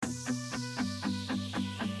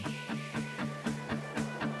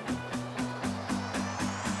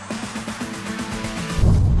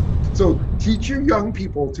Teach your young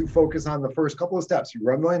people to focus on the first couple of steps. You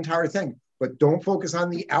run the entire thing, but don't focus on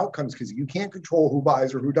the outcomes because you can't control who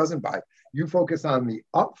buys or who doesn't buy. You focus on the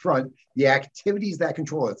upfront, the activities that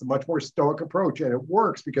control it. It's a much more stoic approach, and it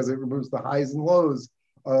works because it removes the highs and lows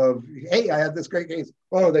of, hey, I had this great case.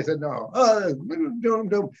 Oh, they said no.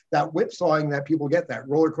 That whipsawing that people get, that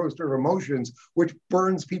roller coaster of emotions, which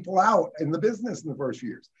burns people out in the business in the first few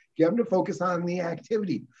years. Get them to focus on the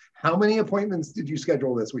activity. How many appointments did you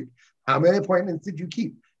schedule this week? How many appointments did you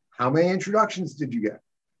keep? How many introductions did you get?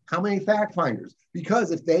 How many fact finders?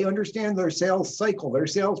 Because if they understand their sales cycle, their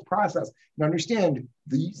sales process, and understand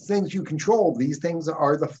these things you control, these things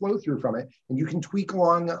are the flow through from it, and you can tweak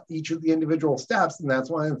along each of the individual steps. And that's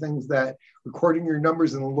one of the things that recording your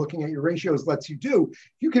numbers and looking at your ratios lets you do. If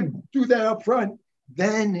you can do that up front,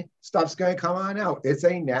 then stuff's going to come on out. It's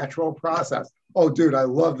a natural process. Oh, dude, I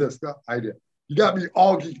love this stuff. I did. You got me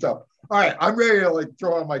all geeked up. All right, I'm ready to like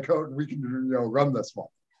throw on my coat and we can run this one.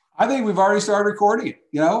 I think we've already started recording it.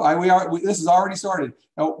 This has already started.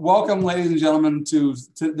 Now, welcome, ladies and gentlemen, to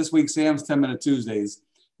this week's Sam's 10-Minute Tuesdays.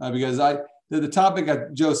 Because the topic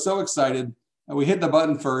got Joe so excited. We hit the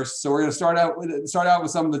button first, so we're going to start out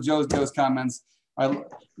with some of the Joe's comments. I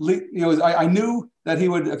knew that he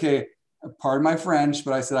would. Okay, pardon my French,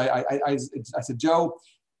 but I said I said, Joe,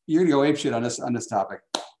 you're going to go apeshit on this topic,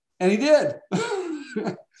 and he did.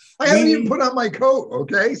 I haven't even put on my coat.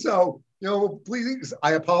 Okay, so. Please,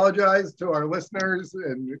 I apologize to our listeners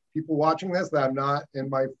and people watching this that I'm not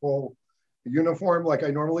in my full uniform like I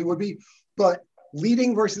normally would be, but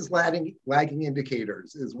leading versus lagging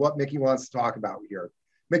indicators is what Mickey wants to talk about here.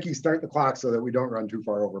 Mickey, start the clock so that we don't run too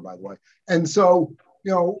far over, by the way. And so,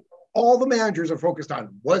 all the managers are focused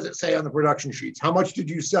on what does it say on the production sheets? How much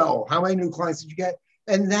did you sell? How many new clients did you get?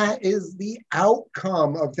 And that is the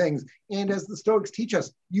outcome of things. And as the Stoics teach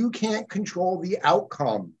us, you can't control the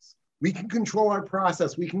outcomes. We can control our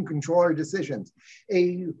process. We can control our decisions.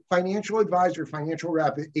 A financial advisor, financial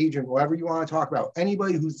rep, agent, whatever you want to talk about,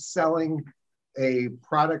 anybody who's selling a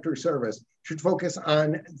product or service should focus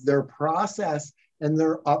on their process and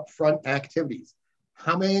their upfront activities.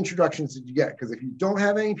 How many introductions did you get? Because if you don't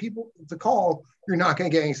have any people to call, you're not going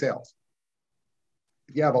to get any sales.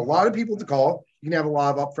 If you have a lot of people to call, you can have a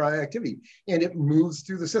lot of upfront activity, and it moves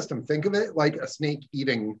through the system. Think of it like a snake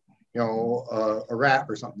eating a rat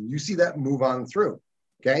or something. You see that move on through,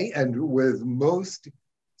 okay? And with most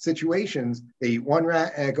situations, they eat one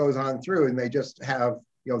rat and it goes on through and they just have,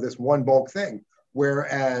 this one bulk thing.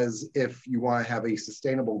 Whereas if you want to have a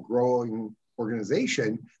sustainable growing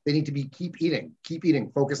organization, they need to keep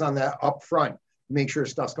eating, focus on that up front, make sure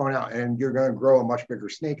stuff's going out, and you're going to grow a much bigger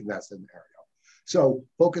snake in that scenario. So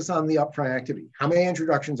focus on the upfront activity. How many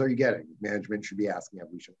introductions are you getting? Management should be asking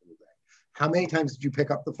every single day. How many times did you pick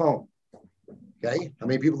up the phone? Okay, how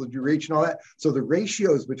many people did you reach and all that? So the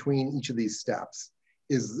ratios between each of these steps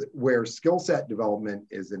is where skill set development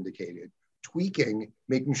is indicated. Tweaking,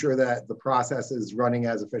 making sure that the process is running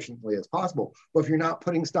as efficiently as possible. But if you're not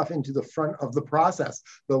putting stuff into the front of the process,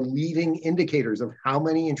 the leading indicators of how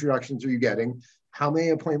many introductions are you getting, how many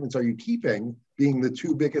appointments are you keeping, being the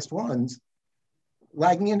two biggest ones,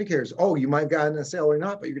 lagging indicators. Oh, you might have gotten a sale or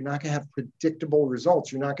not, but you're not going to have predictable results.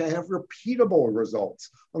 You're not going to have repeatable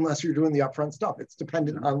results unless you're doing the upfront stuff. It's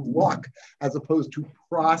dependent on luck as opposed to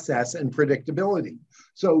process and predictability.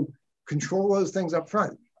 So control those things up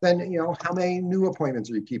front. Then, how many new appointments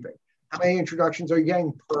are you keeping? How many introductions are you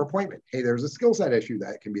getting per appointment? Hey, there's a skill set issue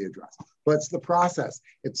that can be addressed, but it's the process.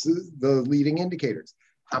 It's the leading indicators.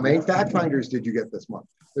 How many fact finders did you get this month?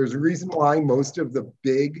 There's a reason why most of the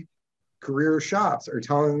big career shops are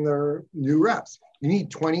telling their new reps, you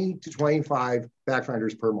need 20 to 25 fact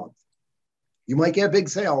finders per month. You might get a big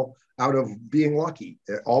sale out of being lucky.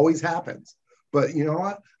 It always happens. But you know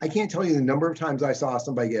what? I can't tell you the number of times I saw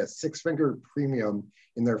somebody get a six-figure premium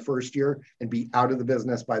in their first year and be out of the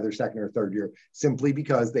business by their second or third year, simply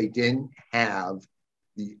because they didn't have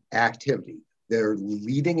the activity. Their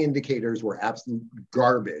leading indicators were absolute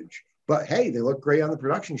garbage. But hey, they look great on the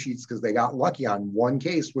production sheets because they got lucky on one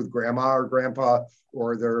case with grandma or grandpa,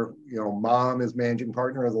 or their mom is managing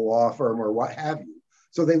partner of the law firm or what have you.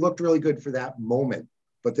 So they looked really good for that moment,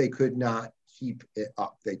 but they could not keep it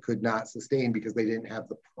up. They could not sustain because they didn't have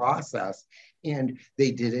the process, and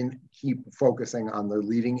they didn't keep focusing on their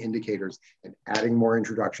leading indicators and adding more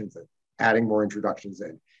introductions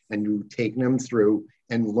in, and you taking them through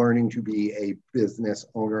and learning to be a business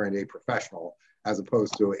owner and a professional, as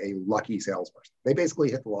opposed to a lucky salesperson. They basically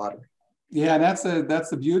hit the lottery. Yeah, that's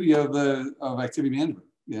the beauty of activity management.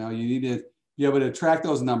 You need to be able to track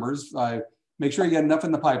those numbers. Make sure you get enough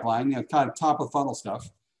in the pipeline. Kind of top of funnel stuff.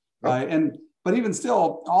 Yep. And But even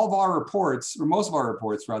still, all of our reports, or most of our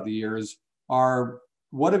reports throughout the years, are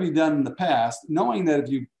what have you done in the past, knowing that if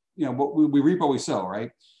you we reap what we sow,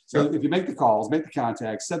 right? So if you make the calls, make the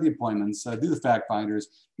contacts, set the appointments, do the fact finders,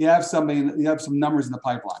 you have some numbers in the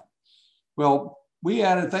pipeline. Well, we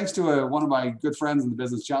added, thanks to one of my good friends in the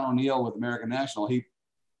business, John O'Neill with American National, he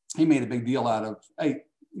made a big deal out of, hey,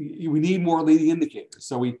 we need more leading indicators.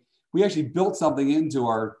 So we actually built something into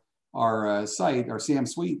our site, our SAM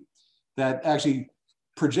suite, that actually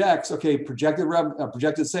projects, okay,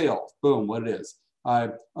 projected sales, boom, what it is,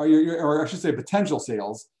 or I should say potential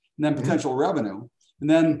sales, and then potential revenue, and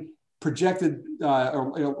then projected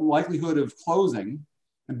likelihood of closing.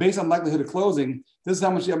 And based on likelihood of closing, this is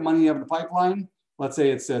how much money you have in the pipeline. Let's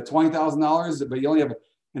say it's $20,000, but you only have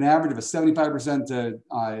an average of a 75%.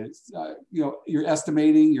 You're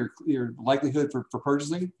estimating your likelihood for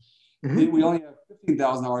purchasing. We only have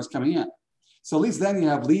 $15,000 coming in. So at least then you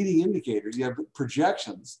have leading indicators. You have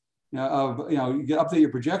projections. You update your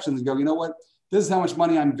projections and go, you know what? This is how much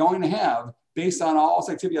money I'm going to have based on all this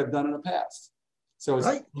activity I've done in the past. So it's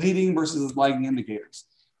leading versus lagging indicators.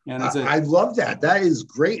 And I love that. That is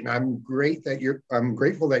great. And I'm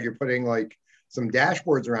grateful that you're putting like some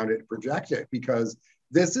dashboards around it to project it, because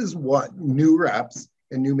this is what new reps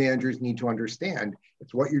and new managers need to understand.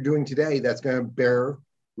 It's what you're doing today that's going to bear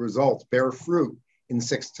results, bear fruit in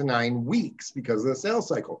 6 to 9 weeks because of the sales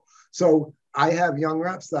cycle. So I have young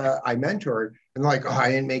reps that I mentor and like, oh, I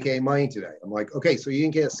didn't make any money today. I'm like, okay, so you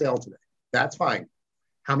didn't get a sale today. That's fine.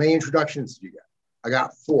 How many introductions did you get? I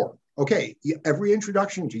got 4. Okay, every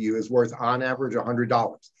introduction to you is worth on average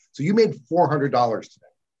 $100. So you made $400 today.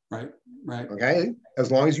 Right. Okay,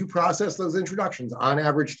 as long as you process those introductions, on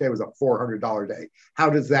average today was a $400 day.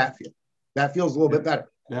 How does that feel? That feels a little bit better.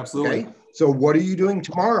 Absolutely. Okay, so what are you doing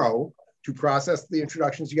tomorrow to process the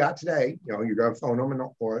introductions you got today? You're going to phone them and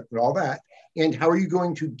all that. And how are you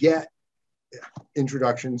going to get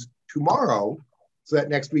introductions tomorrow so that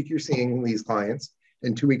next week you're seeing these clients,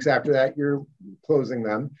 and 2 weeks after that you're closing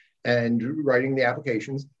them and writing the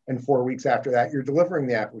applications, and 4 weeks after that you're delivering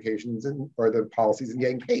the applications or the policies and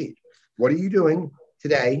getting paid. What are you doing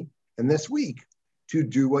today and this week to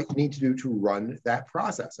do what you need to do to run that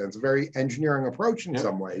process? And it's a very engineering approach in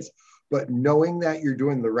some ways, but knowing that you're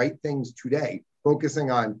doing the right things today,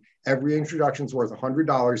 focusing on every introduction's worth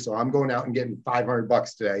 $100. So I'm going out and getting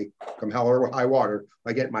 $500 today, come hell or high water,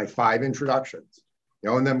 I get my 5 introductions,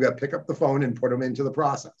 and then I'm going to pick up the phone and put them into the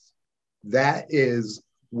process. That is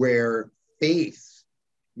where faith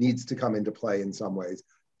needs to come into play in some ways.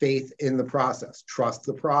 Faith in the process, trust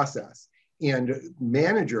the process. And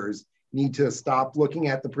managers need to stop looking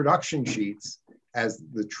at the production sheets as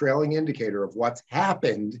the trailing indicator of what's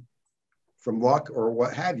happened from luck or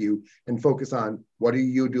what have you, and focus on what are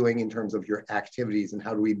you doing in terms of your activities and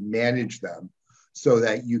how do we manage them so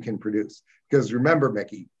that you can produce. Because remember,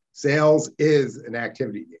 Mickey, sales is an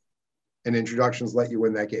activity game, and introductions let you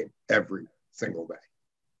win that game every single day.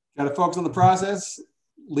 Got to focus on the process,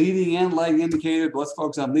 leading and lagging indicators. But let's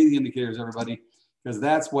focus on leading indicators, everybody, because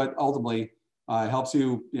that's what ultimately helps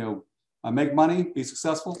you, make money, be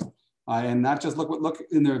successful, and not just look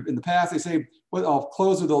in the past. They say, well, I'll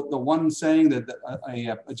close with the one saying that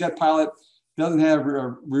a jet pilot doesn't have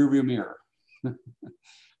a rearview mirror.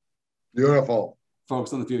 Beautiful.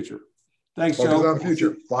 Focus on the future. Thanks, Focus Joe. on the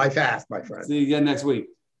future. Fly fast, my friend. See you again next week.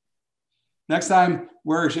 Next time,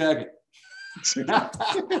 wear a jacket.